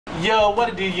Yo, what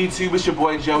it do YouTube? It's your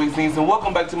boy Joey Scenes and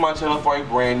welcome back to my channel for a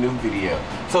brand new video.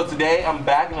 So today I'm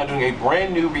back and I'm doing a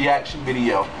brand new reaction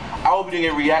video. I will be doing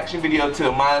a reaction video to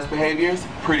the Mindless Behavior's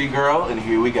Pretty Girl, and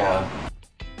here we go.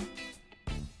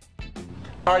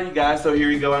 Alright you guys, so here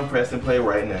we go. I'm pressing play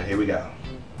right now. Here we go.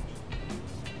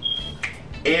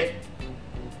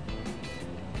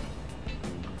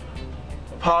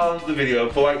 Pause the video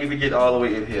before I even get all the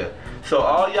way in here. So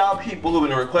all y'all people who've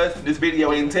been requesting this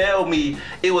video and tell me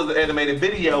it was an animated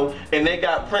video and they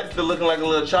got Princeton looking like a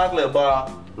little chocolate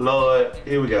bar. Lord,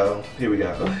 here we go. Here we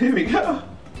go. Here we go.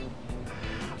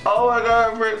 Oh my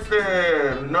God,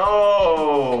 Princeton!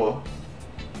 No!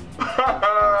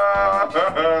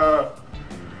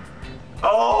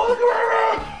 Oh, look at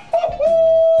her!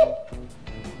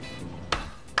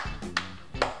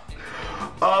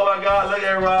 Oh my God, look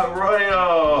at Rock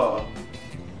Royal!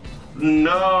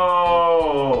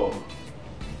 No!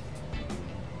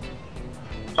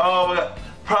 Oh my God,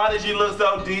 Prodigy looks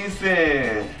so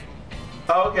decent.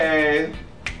 Okay.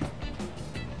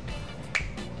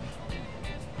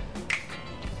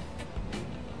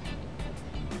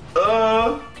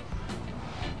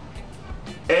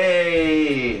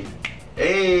 Hey,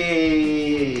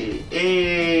 hey,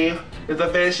 hey, it's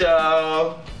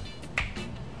official.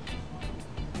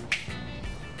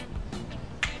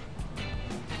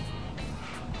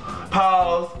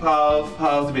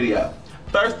 Pause the video.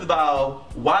 First of all,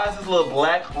 why is this little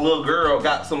black little girl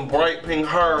got some bright pink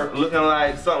hair looking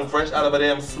like something fresh out of a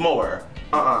damn s'more?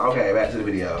 Okay, back to the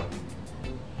video.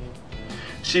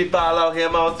 She follow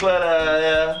him on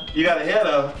Twitter. You gotta hit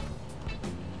her.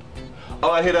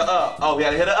 Oh, I hit her up. Oh, we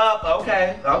gotta hit her up.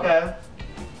 Okay, okay.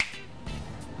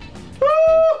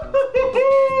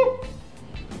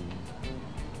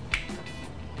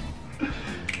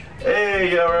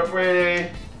 Hey, you're a pretty.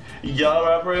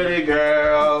 You're a pretty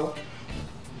girl.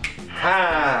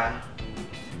 Hi.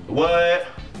 What?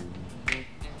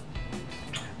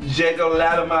 Jacob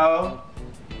Latimore.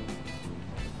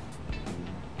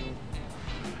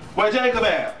 Where Jacob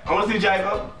at? I wanna see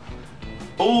Jacob.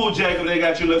 Ooh, Jacob, they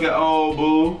got you looking old,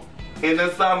 boo. In the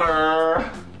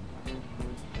summer.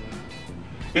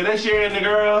 Is they sharing the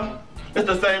girl? It's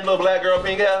the same little black girl,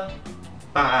 pink hair?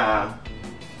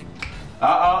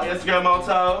 Instagram on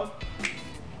toe.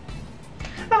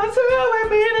 Until we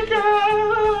meet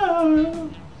again.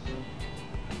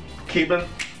 Keep it.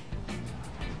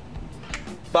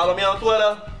 Follow me on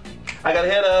Twitter. I gotta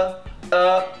hit her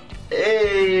up.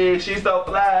 Hey, she's so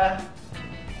fly.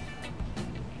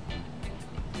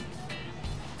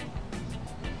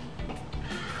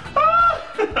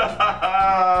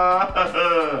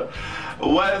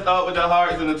 What is up with the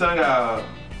hearts and the tongue out?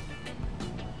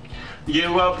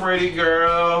 You a pretty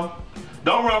girl.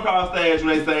 Don't run across stage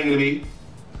when they sing to me.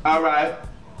 Alright.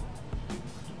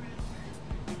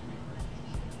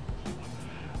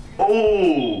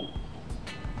 Oh.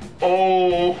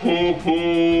 Oh.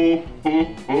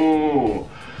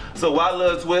 So why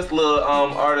little twist little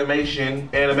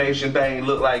animation thing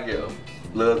look like you?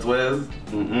 Little twist?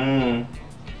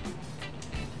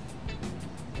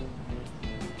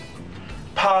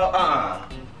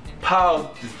 Pause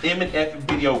this MFing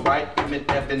video right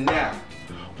MFing now.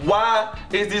 Why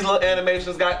is these little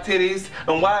animations got titties?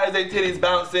 And why is they titties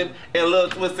bouncing and little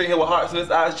twist in here with hearts in his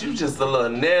eyes? You just a little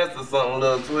nasty or something,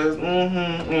 little twist.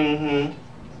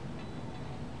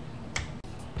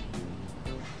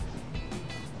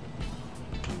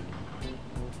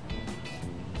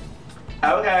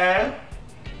 Okay.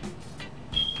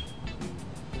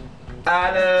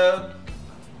 I know.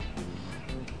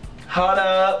 Hold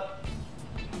up.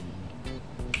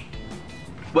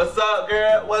 What's up,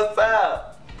 girl? What's up?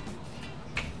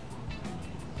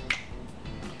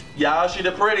 Y'all, she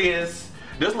the prettiest.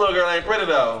 This little girl ain't pretty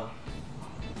though.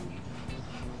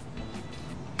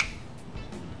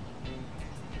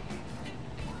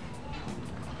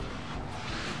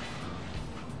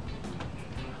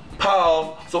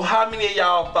 Paul, so how many of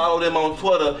y'all follow them on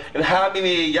Twitter and how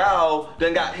many of y'all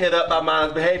then got hit up by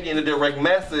Mindless Behavior in a direct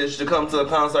message to come to the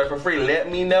concert for free?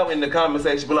 Let me know in the comment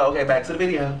section below. Okay, back to the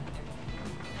video.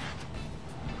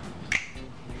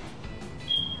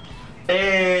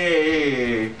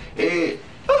 Hey, hey.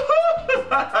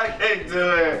 I can't do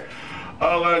it.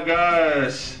 Oh my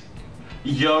gosh.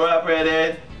 You're a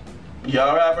pretty.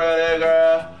 You're a pretty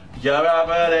girl. You're a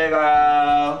pretty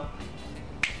girl.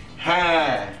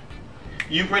 Hi.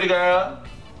 You pretty girl.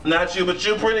 Not you, but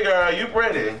you pretty girl. You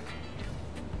pretty.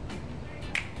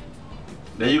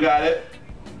 There you got it.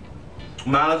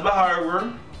 Mindless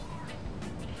Behavior.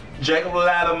 Jacob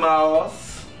Latimore.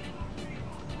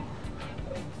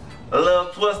 A little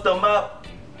twist them up.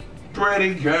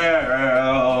 Pretty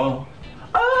girl.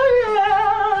 Oh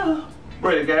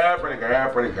Pretty girl, pretty girl,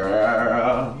 pretty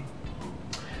girl.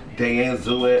 Dance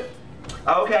to it.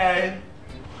 Okay.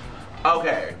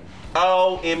 Okay.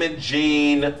 Oh,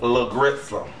 Imogene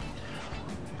LaGrissom.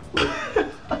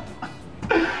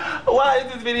 Why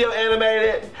is this video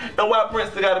animated? And why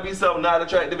Princeton gotta be so not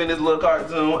attractive in this little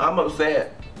cartoon? I'm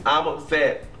upset. I'm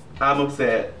upset. I'm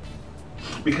upset.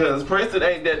 Because Princeton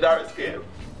ain't that dark skinned.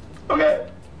 Okay?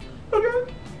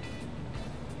 Okay?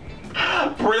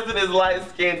 Princeton is light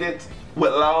skinned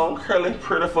with long, curly,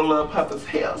 prettiful little puffers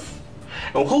hairs.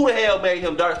 And who the hell made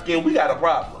him dark skinned? We got a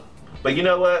problem. But you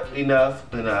know what?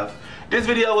 Enough, enough. This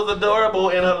video was adorable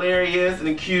and hilarious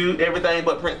and cute, everything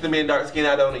but Princeton being dark skinned.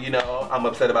 I don't, you know, I'm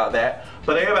upset about that.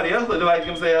 But everybody else looked like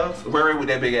themselves. Worried with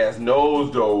that big ass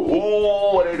nose though.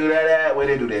 Ooh, where they do that at? Where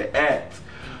they do that at?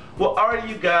 Well, alright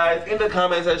you guys, in the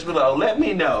comment section below, let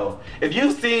me know. If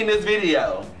you've seen this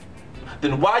video,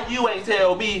 then why you ain't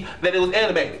tell me that it was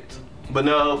animated? But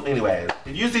no, anyways,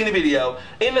 if you've seen the video,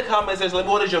 in the comment section, let me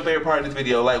know what is your favorite part of this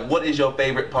video. Like, what is your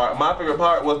favorite part? My favorite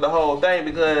part was the whole thing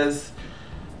because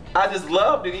I just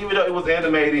loved it, even though it was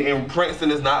animated and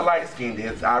Princeton is not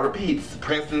light-skinned. I repeat,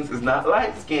 Princeton is not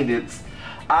light-skinned.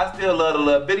 I still love the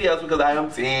little videos because I am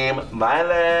Team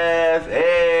Mindless.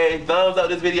 Hey, thumbs up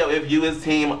this video if you is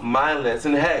Team Mindless.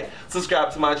 And hey,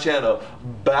 subscribe to my channel.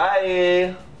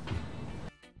 Bye.